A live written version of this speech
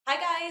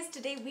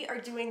today we are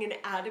doing an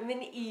Adam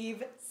and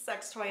Eve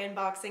sex toy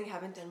unboxing.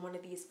 Haven't done one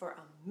of these for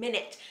a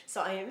minute,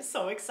 so I am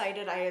so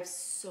excited. I have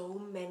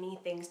so many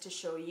things to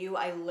show you.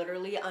 I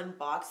literally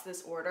unboxed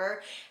this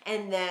order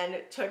and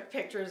then took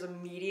pictures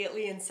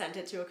immediately and sent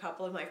it to a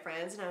couple of my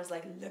friends, and I was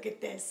like, look at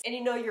this. And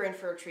you know you're in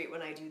for a treat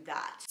when I do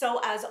that. So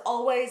as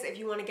always, if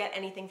you want to get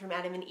anything from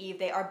Adam and Eve,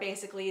 they are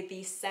basically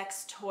the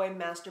sex toy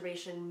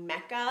masturbation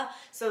mecca.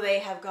 So they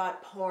have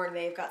got porn,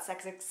 they've got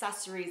sex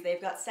accessories,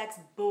 they've got sex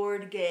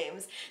board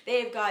games,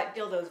 they've got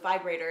dildos,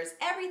 vibrators,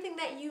 everything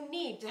that you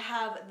need to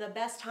have the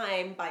best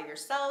time by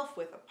yourself,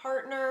 with a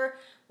partner,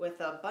 with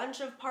a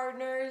bunch of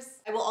partners.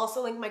 I will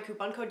also link my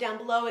coupon code down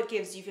below. It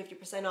gives you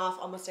 50% off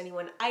almost any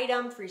one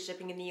item, free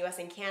shipping in the US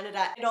and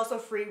Canada, and also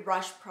free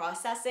rush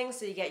processing,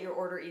 so you get your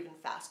order even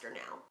faster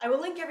now. I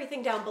will link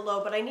everything down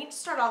below, but I need to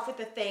start off with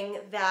the thing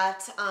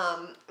that,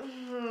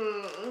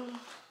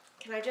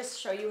 can I just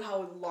show you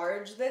how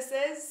large this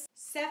is?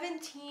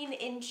 17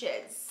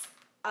 inches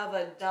of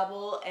a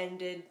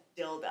double-ended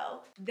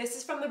dildo. This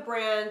is from the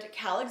brand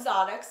Cal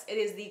Exotics. It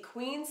is the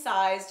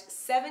queen-sized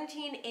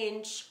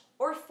 17-inch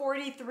or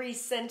 43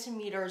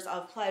 centimeters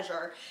of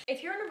pleasure.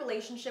 If you're in a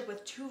relationship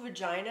with two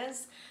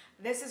vaginas,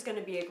 this is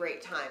gonna be a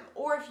great time.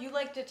 Or if you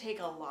like to take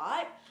a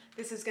lot,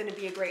 this is gonna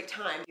be a great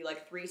time. If you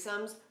like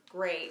threesomes,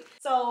 great.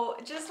 So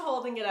just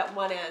holding it at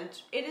one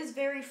end, it is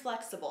very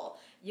flexible.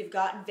 You've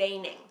got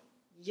veining.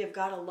 You've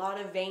got a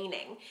lot of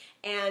veining,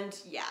 and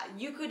yeah,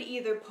 you could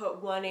either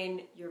put one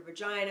in your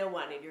vagina,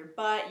 one in your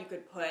butt. You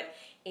could put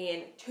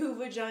in two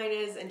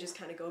vaginas and just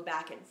kind of go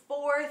back and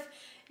forth.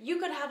 You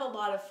could have a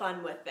lot of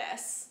fun with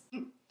this.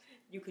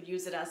 You could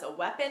use it as a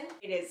weapon.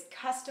 It is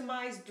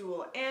customized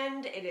dual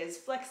end. It is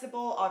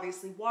flexible,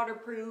 obviously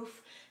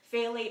waterproof,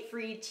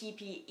 phthalate-free,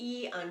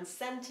 TPE,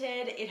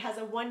 unscented. It has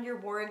a 1-year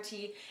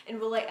warranty,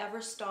 and will I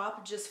ever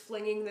stop just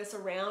flinging this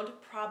around?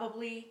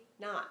 Probably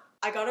not.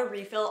 I got a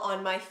refill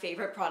on my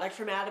favorite product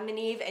from Adam and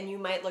Eve, and you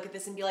might look at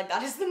this and be like,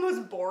 that is the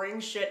most boring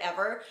shit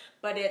ever,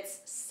 but it's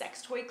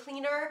sex toy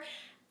cleaner.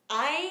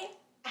 I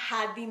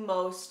had the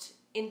most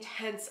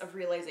intense of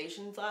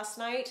realizations last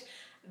night.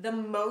 The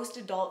most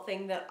adult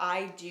thing that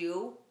I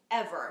do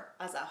ever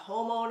as a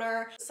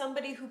homeowner,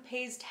 somebody who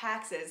pays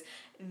taxes,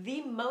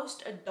 the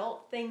most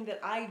adult thing that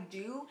I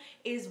do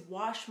is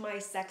wash my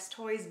sex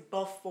toys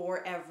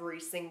before every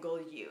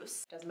single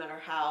use. Doesn't matter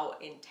how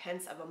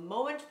intense of a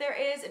moment there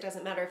is, it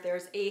doesn't matter if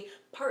there's a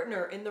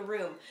partner in the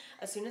room.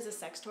 As soon as a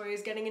sex toy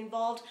is getting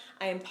involved,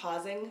 I am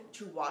pausing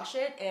to wash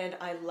it, and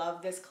I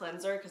love this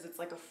cleanser because it's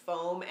like a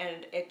foam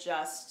and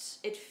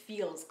it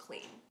feels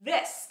clean.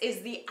 This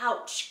is the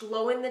Ouch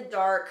glow in the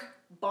dark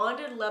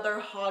bonded leather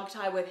hog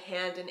tie with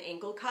hand and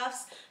ankle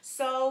cuffs.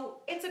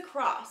 So it's a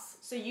cross.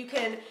 So you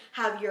can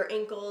have your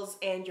ankles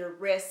and your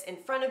wrists in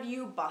front of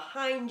you,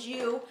 behind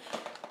you.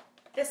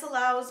 This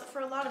allows for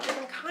a lot of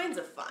different kinds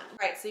of fun. All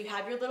right, so you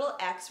have your little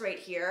X right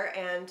here,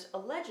 and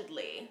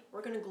allegedly,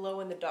 we're gonna glow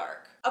in the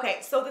dark. Okay,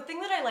 so the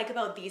thing that I like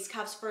about these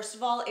cuffs, first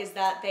of all, is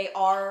that they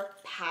are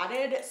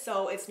padded,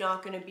 so it's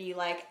not gonna be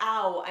like,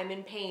 ow, I'm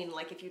in pain,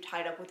 like if you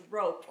tied up with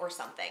rope or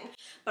something.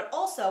 But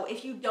also,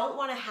 if you don't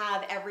wanna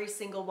have every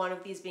single one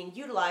of these being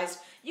utilized,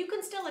 you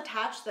can still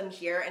attach them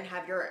here and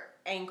have your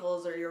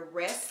ankles or your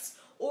wrists,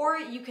 or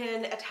you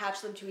can attach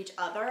them to each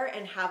other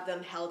and have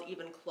them held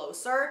even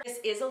closer. This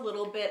is a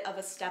little bit of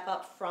a step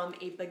up from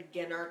a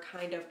beginner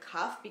kind of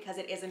cuff because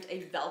it isn't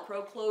a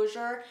Velcro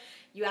closure.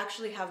 You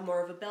actually have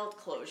more of a belt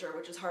closure,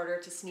 which is harder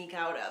to sneak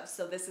out of.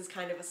 So this is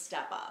kind of a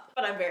step up.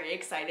 But I'm very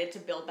excited to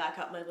build back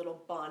up my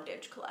little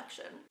bondage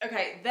collection.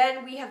 Okay,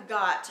 then we have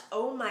got,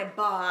 oh my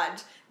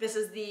bod, this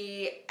is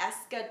the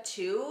Esca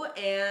 2,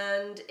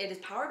 and it is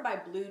powered by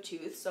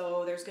Bluetooth.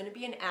 So there's gonna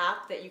be an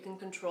app that you can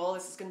control.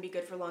 This is gonna be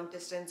good for long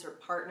distance or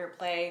partner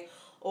play,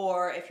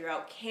 or if you're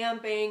out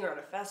camping or at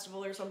a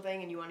festival or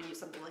something and you want to use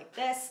something like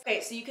this.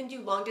 Okay, so you can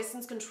do long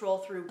distance control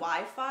through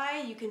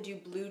Wi-Fi. You can do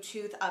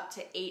Bluetooth up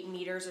to 8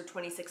 meters or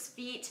 26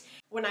 feet.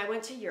 When I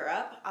went to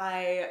Europe,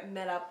 I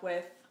met up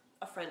with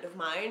a friend of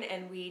mine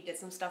and we did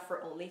some stuff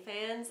for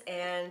OnlyFans,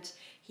 and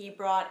he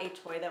brought a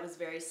toy that was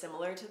very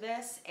similar to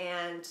this,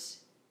 and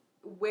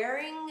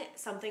wearing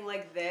something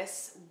like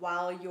this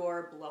while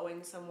you're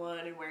blowing someone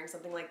and wearing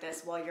something like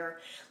this while you're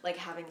like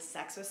having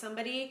sex with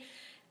somebody,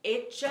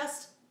 it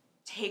just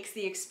takes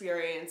the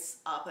experience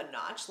up a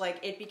notch. Like,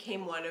 it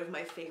became one of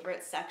my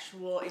favorite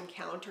sexual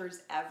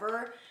encounters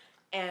ever,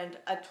 and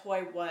a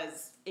toy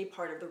was a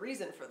part of the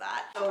reason for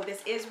that. So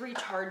this is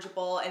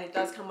rechargeable, and it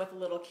does come with a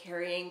little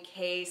carrying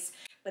case.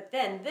 But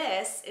then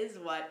this is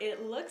what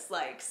it looks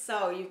like.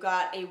 So you've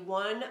got a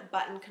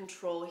 1-button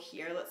control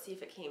here. Let's see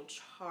if it came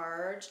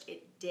charged.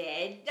 It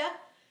did.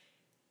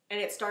 And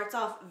it starts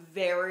off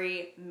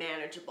very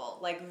manageable,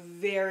 like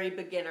very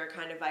beginner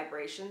kind of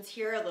vibrations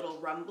here, a little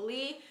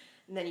rumbly,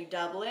 and then you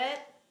double it,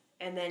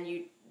 and then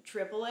you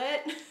triple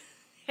it,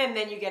 and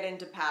then you get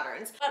into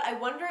patterns. But I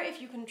wonder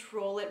if you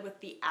control it with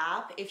the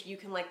app, if you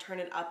can like turn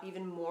it up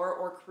even more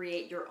or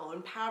create your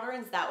own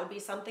patterns. That would be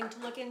something to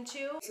look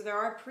into. So there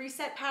are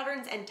preset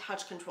patterns and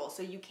touch control,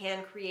 so you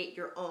can create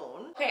your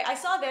own. Okay, I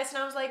saw this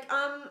and I was like,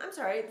 I'm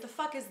sorry, the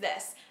fuck is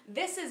this?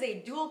 This is a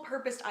dual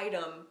purposed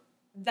item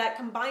that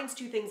combines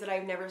two things that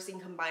I've never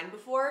seen combined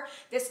before.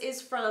 This is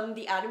from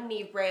the Adam and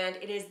Eve brand.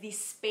 It is the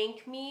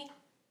Spank Me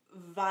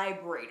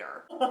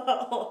vibrator.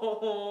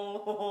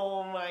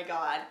 Oh my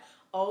God.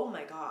 Oh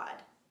my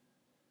God.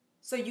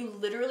 So you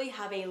literally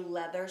have a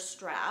leather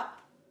strap.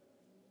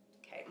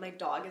 Okay, my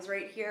dog is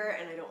right here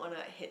and I don't want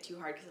to hit too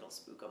hard because it'll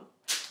spook him.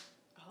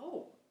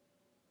 Oh.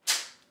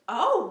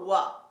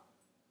 Oh.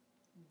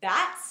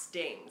 That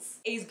stings.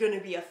 Is gonna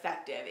be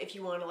effective if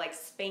you wanna like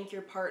spank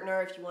your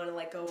partner, if you wanna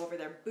like go over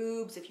their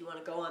boobs, if you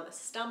wanna go on the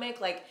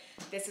stomach, like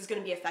this is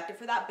gonna be effective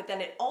for that. But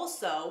then it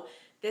also,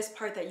 this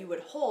part that you would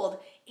hold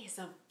is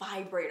a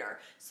vibrator.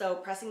 So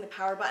pressing the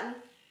power button,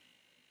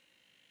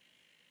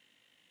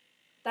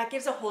 that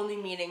gives a whole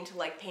new meaning to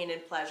like pain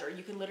and pleasure.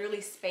 You can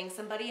literally spank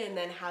somebody and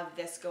then have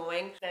this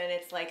going. Then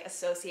it's like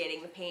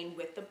associating the pain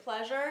with the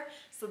pleasure.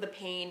 So the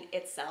pain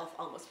itself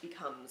almost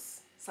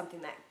becomes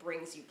something that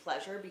brings you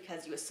pleasure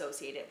because you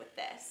associate it with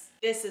this.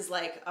 This is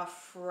like a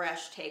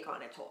fresh take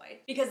on a toy.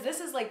 Because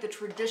this is like the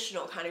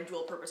traditional kind of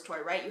dual purpose toy,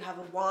 right? You have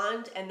a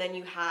wand and then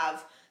you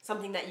have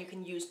something that you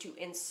can use to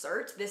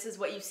insert. This is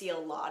what you see a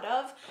lot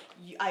of.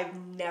 I've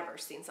never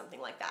seen something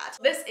like that.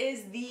 This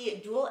is the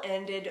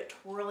dual-ended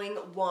twirling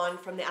wand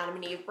from the Adam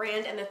and Eve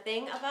brand. And the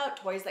thing about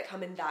toys that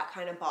come in that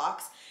kind of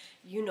box,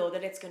 you know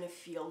that it's gonna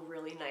feel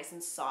really nice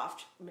and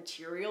soft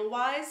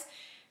material-wise.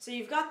 So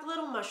you've got the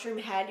little mushroom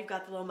head, you've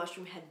got the little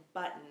mushroom head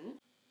button.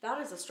 That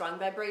is a strong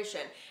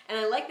vibration. And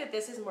I like that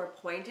this is more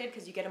pointed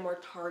because you get a more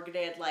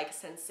targeted like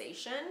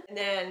sensation. And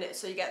then,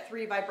 so you get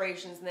 3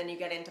 vibrations and then you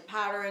get into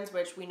patterns,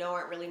 which we know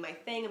aren't really my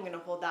thing. I'm gonna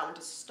hold that one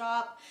to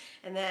stop.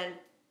 And then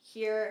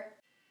here,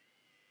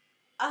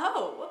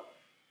 oh,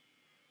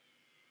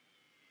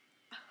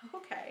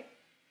 okay.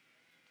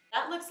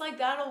 That looks like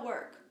that'll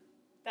work.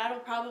 That'll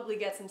probably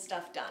get some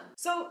stuff done.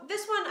 So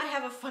this one, I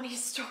have a funny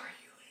story.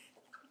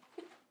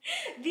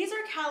 These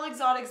are Cal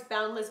Exotics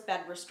Boundless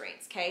Bed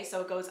Restraints, okay?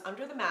 So it goes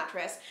under the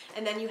mattress,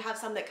 and then you have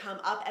some that come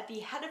up at the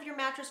head of your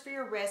mattress for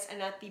your wrist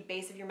and at the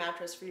base of your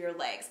mattress for your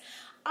legs.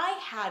 I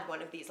had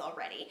one of these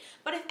already,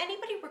 but if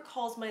anybody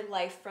recalls my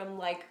life from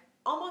like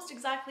almost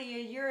exactly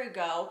a year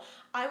ago,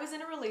 I was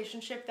in a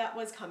relationship that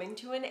was coming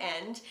to an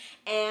end,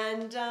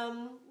 and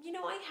you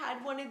know, I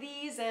had one of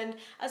these, and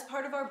as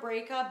part of our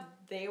breakup,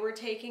 they were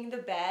taking the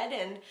bed,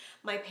 and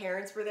my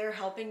parents were there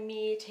helping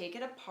me take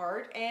it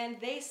apart, and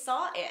they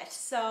saw it.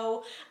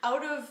 So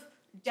out of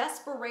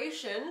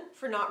desperation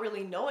for not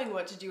really knowing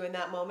what to do in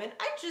that moment,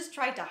 I just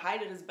tried to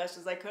hide it as best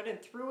as I could and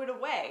threw it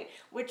away,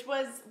 which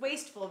was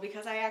wasteful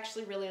because I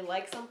actually really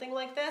like something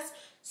like this.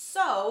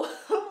 So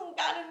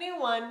got a new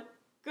one.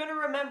 Gonna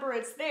remember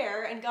it's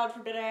there, and God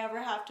forbid I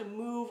ever have to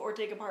move or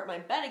take apart my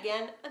bed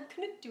again, I'm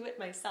gonna do it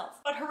myself.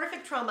 But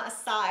horrific trauma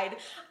aside,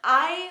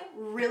 I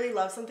really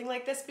love something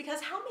like this because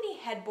how many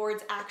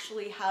headboards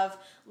actually have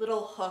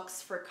little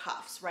hooks for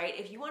cuffs, right?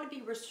 If you want to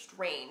be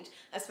restrained,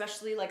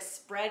 especially like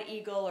spread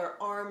eagle or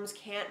arms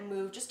can't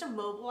move, just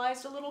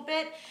immobilized a little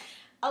bit,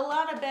 a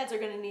lot of beds are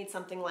gonna need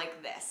something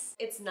like this.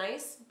 It's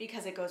nice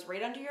because it goes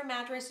right under your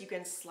mattress. You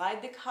can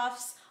slide the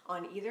cuffs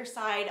on either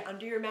side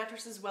under your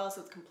mattress as well,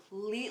 so it's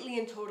completely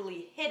and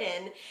totally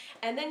hidden,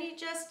 and then you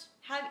just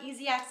have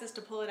easy access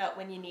to pull it out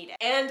when you need it.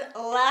 And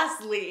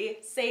lastly,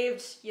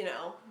 saved, you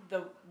know,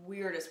 the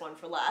weirdest one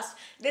for last,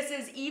 this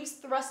is Eve's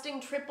Thrusting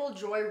Triple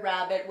Joy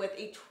Rabbit with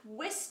a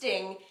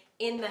twisting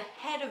in the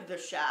head of the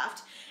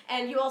shaft,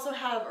 and you also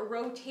have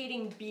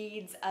rotating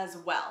beads as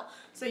well.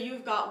 So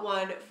you've got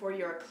one for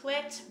your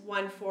clit,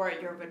 one for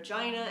your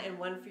vagina, and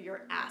one for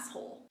your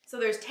asshole. So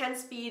there's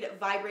 10-speed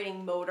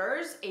vibrating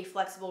motors, a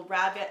flexible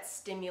rabbit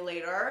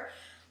stimulator,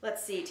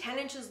 let's see, 10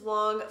 inches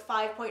long,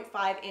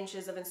 5.5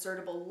 inches of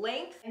insertable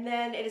length. And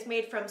then it is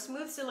made from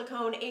smooth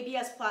silicone,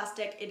 ABS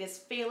plastic. It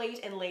is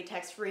phthalate and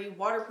latex free,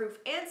 waterproof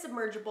and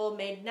submergible,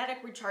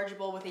 magnetic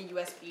rechargeable with a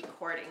USB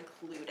cord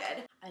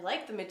included. I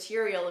like the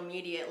material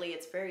immediately.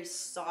 It's very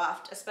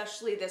soft,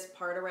 especially this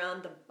part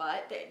around the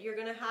butt that you're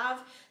gonna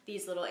have.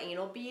 These little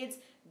anal beads,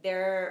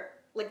 they're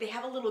like they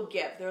have a little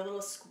give. They're a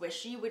little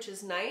squishy, which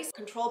is nice.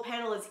 Control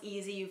panel is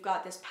easy. You've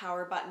got this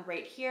power button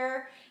right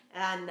here,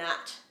 and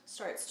that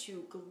starts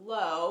to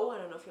glow. I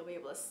don't know if you'll be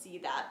able to see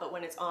that, but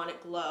when it's on,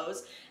 it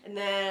glows. And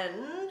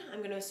then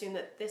I'm gonna assume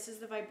that this is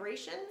the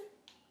vibration.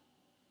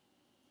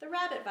 The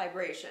rabbit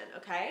vibration,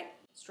 okay?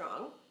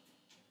 Strong.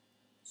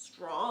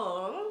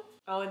 Strong.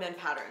 Oh, and then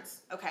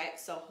patterns. Okay,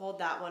 so hold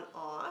that one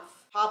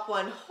off. Pop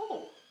one,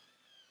 oh.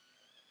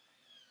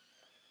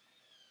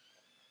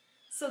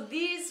 So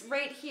these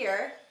right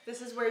here, this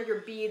is where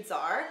your beads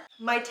are.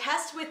 My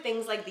test with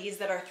things like these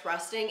that are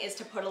thrusting is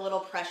to put a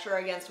little pressure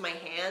against my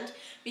hand,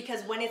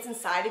 because when it's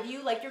inside of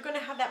you, like you're gonna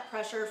have that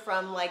pressure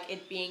from like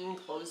it being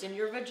enclosed in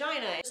your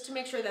vagina. Just to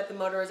make sure that the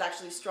motor is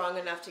actually strong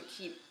enough to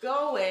keep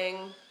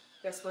going.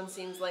 This one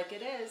seems like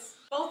it is.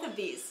 Both of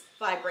these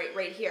vibrate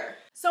right here.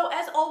 So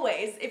as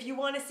always, if you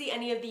want to see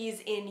any of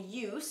these in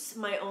use,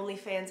 my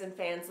OnlyFans and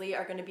Fansly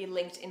are going to be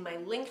linked in my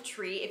link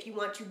tree. If you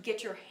want to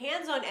get your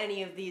hands on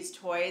any of these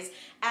toys,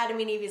 Adam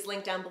and Eve is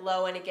linked down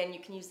below, and again, you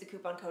can use the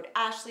coupon code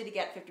Ashley to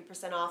get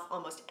 50% off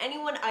almost any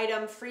one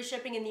item, free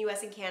shipping in the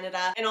US and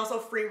Canada, and also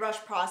free rush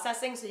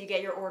processing so you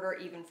get your order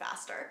even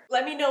faster.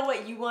 Let me know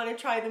what you want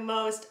to try the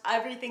most.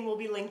 Everything will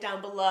be linked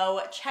down below.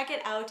 Check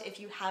it out if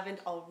you haven't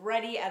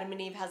already. Adam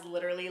and Eve has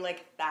literally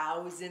like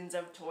thousands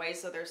of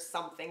toys, so there's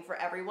something for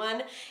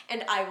everyone,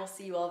 and I will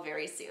see you all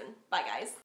very soon. Bye guys.